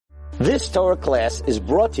This Torah class is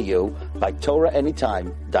brought to you by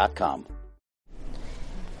TorahAnytime.com.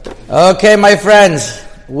 Okay, my friends,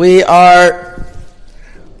 we are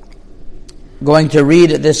going to read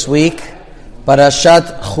this week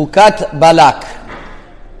Parashat Chukat Balak.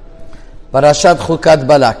 Parashat Chukat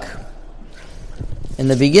Balak. In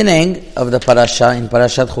the beginning of the parasha, in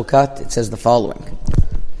Parashat Chukat, it says the following: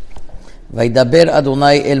 Vaydaber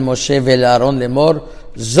Adonai el Moshe ve'el Aaron lemor,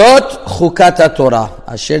 Zot Chukat HaTorah,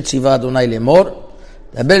 Asher tziva Adonai lemor,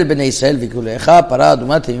 Daber b'nei Yisrael v'kulecha para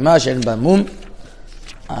aduma temima asher en bamum,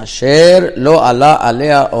 Asher lo ala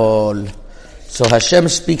alea ol. So Hashem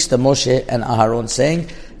speaks to Moshe and Aaron saying,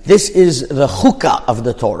 this is the chukah of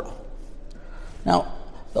the Torah. Now,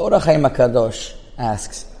 the Hachaim HaKadosh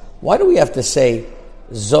asks, why do we have to say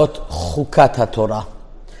Zot Chukat HaTorah?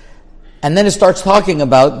 And then it starts talking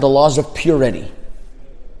about the laws of purity.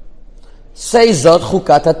 Say Zot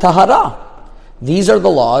Chukat HaTahara. These are the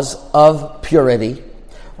laws of purity,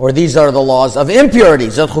 or these are the laws of impurity.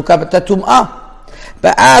 Zot Chukat HaTumah.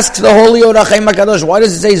 But asks the Holy Hachaim HaKadosh, why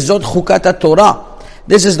does it say Zot Chukat HaTorah?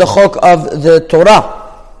 This is the chok of the Torah.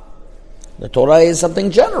 The Torah is something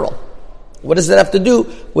general. What does it have to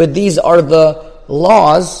do with these are the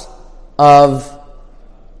laws of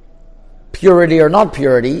purity or not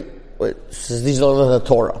purity? Says these are the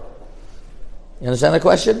Torah. You understand the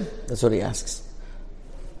question? That's what he asks.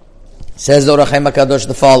 Says the Hachaim HaKadosh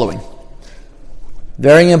the following.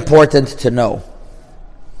 Very important to know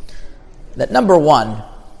that number one,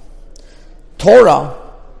 Torah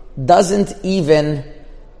doesn't even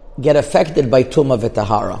get affected by Tumah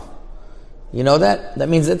v'Tahara. You know that? That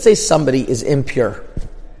means, let's say somebody is impure.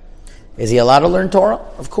 Is he allowed to learn Torah?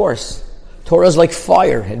 Of course. Torah is like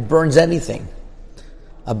fire. It burns anything.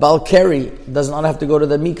 A Bal Keri does not have to go to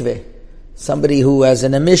the mikveh. Somebody who has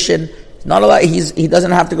an emission, not allowed, he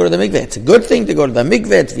doesn't have to go to the mikveh. It's a good thing to go to the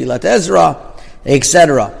mikveh, Tfilat Ezra,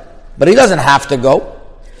 etc. But he doesn't have to go.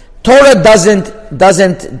 Torah doesn't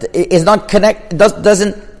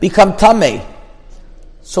become tameh.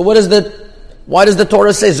 So why does the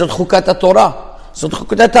Torah say Zot Chukat HaTorah? Zot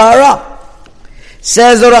Chukat HaTahara.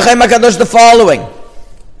 Says the Hachaim HaKadosh the following.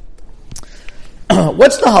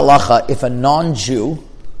 What's the halacha if a non-Jew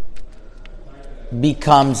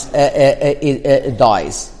becomes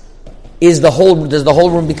dies? Does the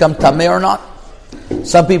whole room become tameh or not?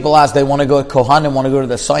 Some people ask, they want to go to Kohanim, want to go to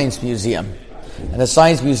the science museum. In the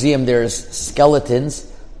science museum, there's skeletons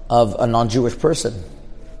of a non-Jewish person.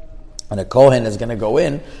 And a Kohen is going to go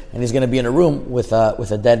in, and he's going to be in a room with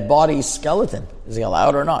a dead body skeleton. Is he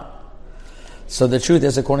allowed or not? So the truth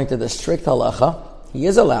is, according to the strict halacha, he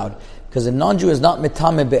is allowed, because a non-Jew is not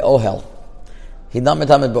mitame be'ohel. He's not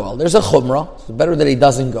mitame be'ohel. There's a chumrah. It's better that he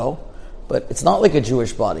doesn't go, but it's not like a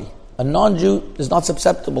Jewish body. A non-Jew is not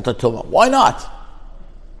susceptible to tumah. Why not?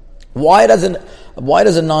 Why does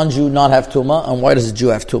a non-Jew not have tumah, and why does a Jew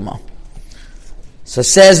have tumah? So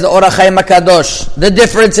says the Hachaim HaKadosh, the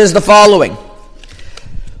difference is the following.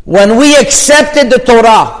 When we accepted the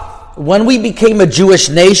Torah, when we became a Jewish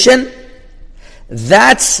nation,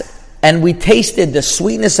 and we tasted the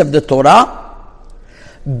sweetness of the Torah,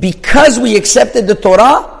 because we accepted the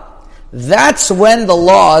Torah, that's when the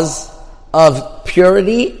laws of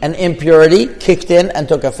purity and impurity kicked in and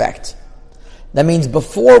took effect. That means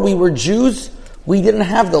before we were Jews, we didn't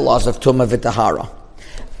have the laws of Tumah v'Tahara.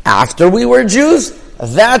 After we were Jews,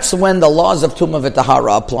 that's when the laws of Tumah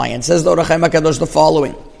v'Tahara apply. And says the Hachaim HaKadosh the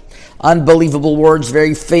following. Unbelievable words,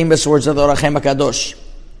 very famous words of the Hachaim HaKadosh.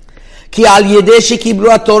 Ki al yedei shekiblu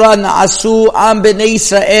haTorah na'asu am b'nei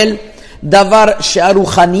Yisrael davar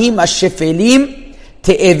she'aruchanim ha'shefelim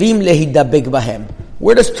te'evim lehidabek bahem.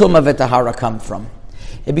 Where does Tumah v'Tahara come from?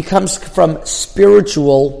 It becomes from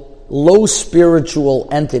low spiritual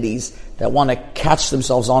entities that want to catch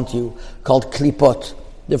themselves onto you, called klipot,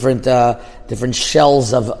 different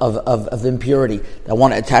shells of impurity that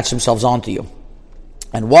want to attach themselves onto you.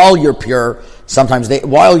 And while you're pure, sometimes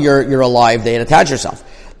while you're alive, they attach yourself.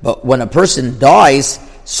 But when a person dies,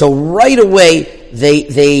 so right away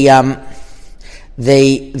they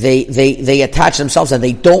attach themselves, and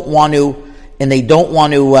they don't want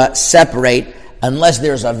to separate. Unless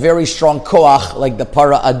there's a very strong koach like the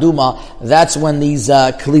para aduma, that's when these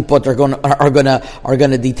klipot are going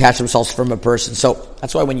to detach themselves from a person. So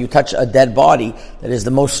that's why when you touch a dead body, that is the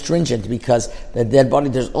most stringent, because the dead body,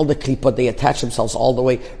 there's all the klipot, they attach themselves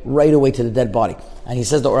right away to the dead body. And he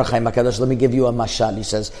says, the Hachaim HaKadosh, let me give you a mashal. He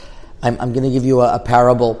says, I'm going to give you a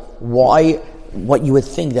parable. Why? What you would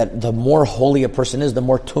think that the more holy a person is, the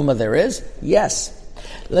more tumah there is? Yes.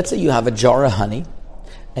 Let's say you have a jar of honey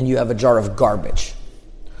and you have a jar of garbage.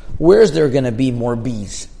 Where's there going to be more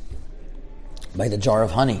bees? By the jar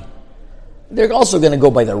of honey. they're also going to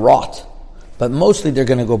go by the rot, but mostly they're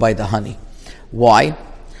going to go by the honey. Why?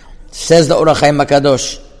 Says the Hachaim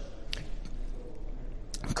HaKadosh,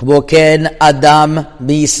 K'moken Adam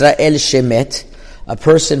b'Yisrael shemet, a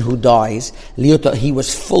person who dies, he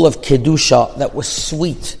was full of kedusha that was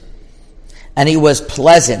sweet, and he was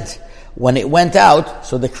pleasant. When it went out,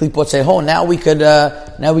 so the klipot say, "Oh, now we could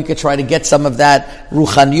try to get some of that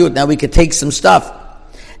ruchaniyut. Now we could take some stuff."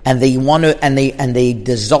 And they want to, and they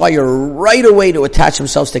desire right away to attach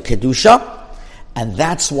themselves to kedusha, and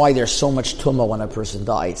that's why there's so much tumah when a person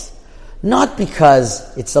dies. Not because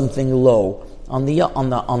it's something low. On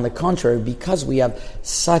the contrary, because we have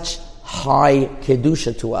such high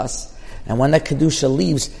kedusha to us, and when that kedusha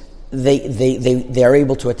leaves, they are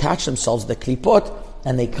able to attach themselves to the klipot.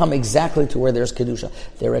 And they come exactly to where there's kedusha.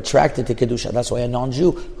 They're attracted to kedusha. That's why a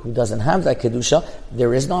non-Jew who doesn't have that kedusha,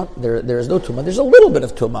 there is no tumah. There's a little bit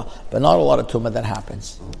of tumah, but not a lot of tumah that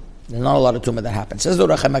happens. There's not a lot of tumah that happens. Says the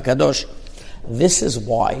Hachaim HaKadosh, this is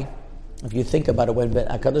why, if you think about it, when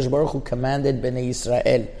HaKadosh Baruch Hu commanded Bnei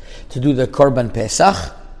Yisrael to do the Korban Pesach,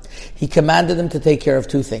 he commanded them to take care of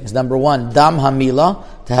two things. Number one, dam hamila,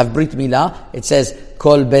 to have brit milah. It says,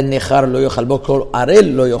 kol ben nechar lo yochalbo, kol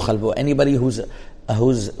arel lo yochalbo. Anybody who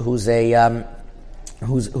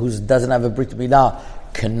doesn't have a brit milah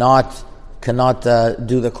cannot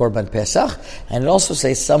do the korban pesach. And it also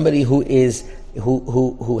says somebody who did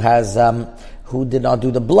not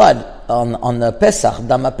do the blood on the pesach,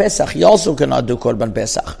 dama pesach, he also cannot do korban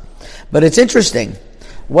pesach. But it's interesting.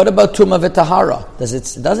 What about tumah v'tahara?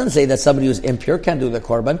 It doesn't say that somebody who's impure can't do the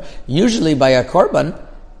korban. Usually by a korban,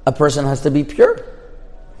 a person has to be pure,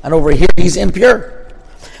 and over here he's impure.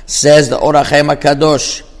 Says the Hachaim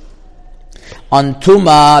HaKadosh, on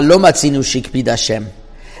Tumah lo matzinu shikpid Hashem,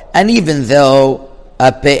 and even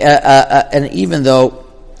though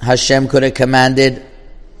Hashem could have commanded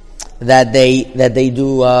that they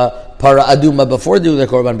do para aduma before they do the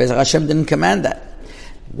korban pesach, Hashem didn't command that.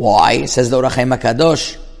 Why? Says the Hachaim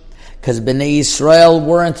HaKadosh, because Bnei Yisrael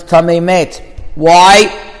weren't tamei met. Why?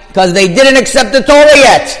 Because they didn't accept the Torah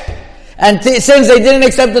yet. And since they didn't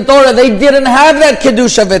accept the Torah, they didn't have that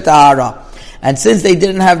kedusha v'tahara. And since they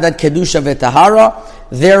didn't have that kedusha v'tahara,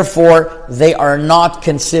 therefore they are not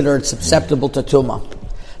considered susceptible to tumah.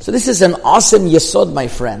 So this is an awesome yesod, my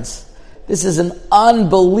friends. This is an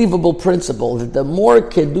unbelievable principle, that the more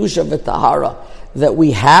kedusha v'tahara that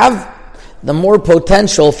we have, the more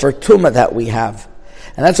potential for tumah that we have.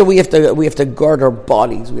 And that's why we have to guard our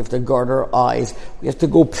bodies, we have to guard our eyes, we have to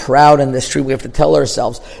go proud in the street, we have to tell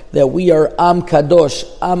ourselves that we are Am Kadosh,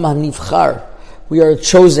 Am HaNivchar, we are a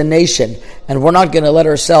chosen nation, and we're not going to let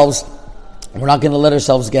ourselves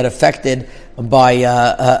get affected by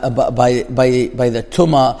the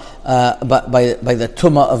tumah by the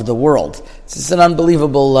tumah of the world. It's an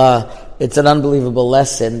unbelievable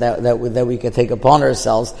lesson that we can take upon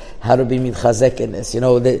ourselves, how to be mitchazek in this.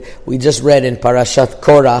 We just read in Parashat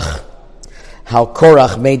Korach how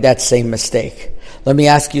Korach made that same mistake. Let me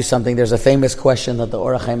ask you something. There's a famous question that the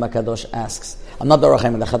Hachaim HaKadosh asks. I'm not the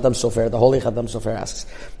Hachaim, the Chatam Sofer, the Holy Chatam Sofer asks.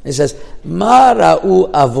 He says, Ma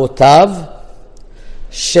ra'u avotav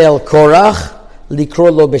shel Korach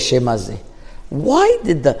likro lo b'shem hazeh.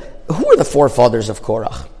 Who are the forefathers of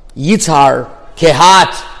Korach? Yitzhar,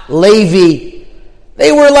 Kehat, Levi.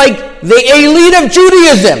 They were like the elite of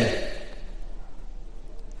Judaism.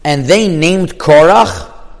 And they named Korach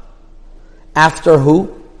after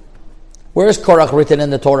who? Where is Korach written in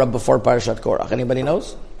the Torah before Parashat Korach? Anybody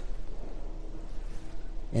knows?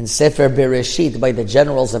 In Sefer Bereshit, by the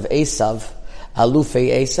generals of Esav,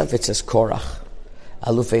 Alufei Esav, it says Korach.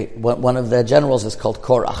 One of the generals is called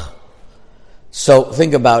Korach. So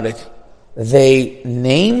think about it. They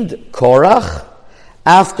named Korach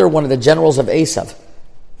after one of the generals of Esav.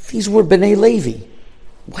 These were Bnei Levi.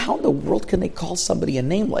 How in the world can they call somebody a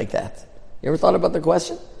name like that? You ever thought about the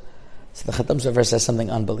question? So the Chatam Sofer says something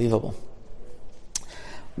unbelievable.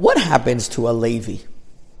 What happens to a Levi?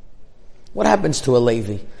 What happens to a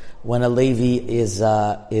Levi when a Levi is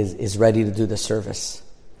ready to do the service?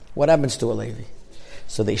 What happens to a Levi?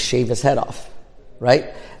 So they shave his head off,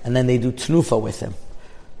 right? And then they do tnufa with him.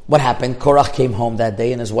 What happened? Korach came home that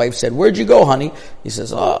day and his wife said, "Where'd you go, honey?" He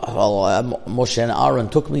says, Moshe and Aaron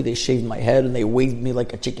took me, they shaved my head and they waved me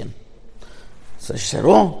like a chicken. So she said,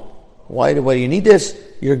 why do you need this?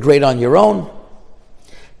 You're great on your own.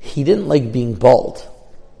 He didn't like being bald.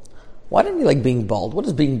 Why didn't he like being bald? What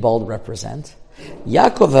does being bald represent?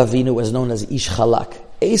 Yaakov Avinu was known as Ish Chalak.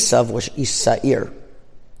 Esav was Ish Sa'ir.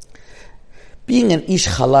 Being an Ish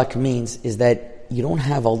Chalak means is that you don't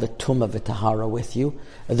have all the Tumah v'Tahara with you,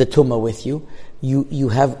 the Tumah with you. You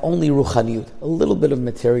have only Ruchaniyut, a little bit of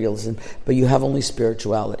materialism, but you have only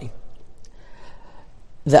spirituality.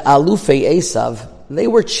 The Alufei Esav, they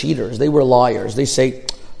were cheaters, they were liars. They say,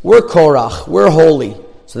 we're Korach, we're holy.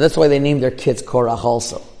 So that's why they named their kids Korach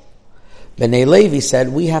also. Bnei Levi said,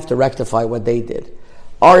 we have to rectify what they did.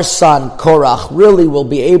 Our son, Korach, really will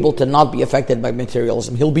be able to not be affected by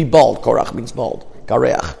materialism. He'll be bald. Korach means bald.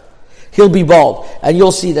 Kareach. He'll be bald. And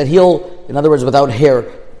you'll see that he'll, in other words, without hair,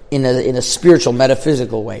 in a spiritual,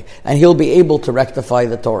 metaphysical way. And he'll be able to rectify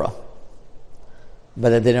the Torah.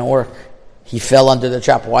 But it didn't work. He fell under the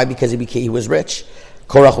trap. Why? Because he was rich.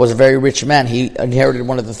 Korach was a very rich man. He inherited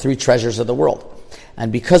one of the 3 treasures of the world.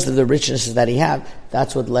 And because of the richness that he had,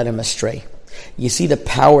 that's what led him astray. You see the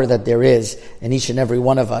power that there is in each and every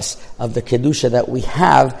one of us, of the Kedusha that we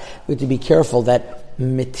have. We have to be careful that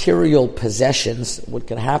material possessions, what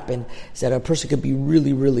can happen is that a person could be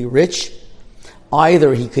really, really rich.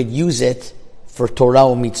 Either he could use it for Torah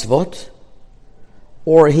or mitzvot,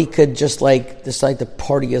 or he could just decide to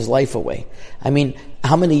party his life away. I mean,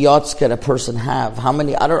 how many yachts could a person have? How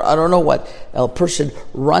many? I don't know what. A person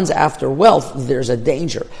runs after wealth, there's a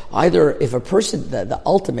danger. Either if a person, the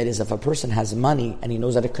ultimate is if a person has money and he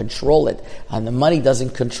knows how to control it, and the money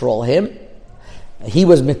doesn't control him, he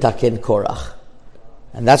was mitaken Korach.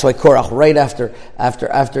 And that's why Korach, right after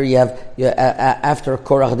Korach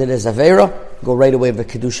did his Avera, go right away with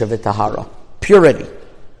Kedusha v'Tahara. Purity.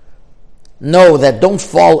 Know that don't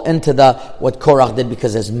fall into what Korach did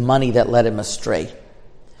because there's money that led him astray.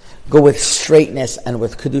 Go with straightness and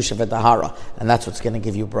with Kedusha v'Tahara, and that's what's going to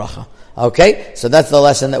give you bracha. Okay, so that's the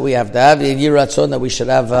lesson that we have to have. Yiratzon that we should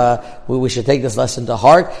have. We should take this lesson to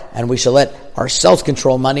heart, and we should let ourselves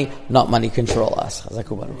control money, not money control us.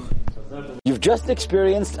 You've just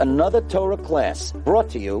experienced another Torah class brought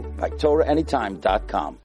to you by TorahAnytime.com.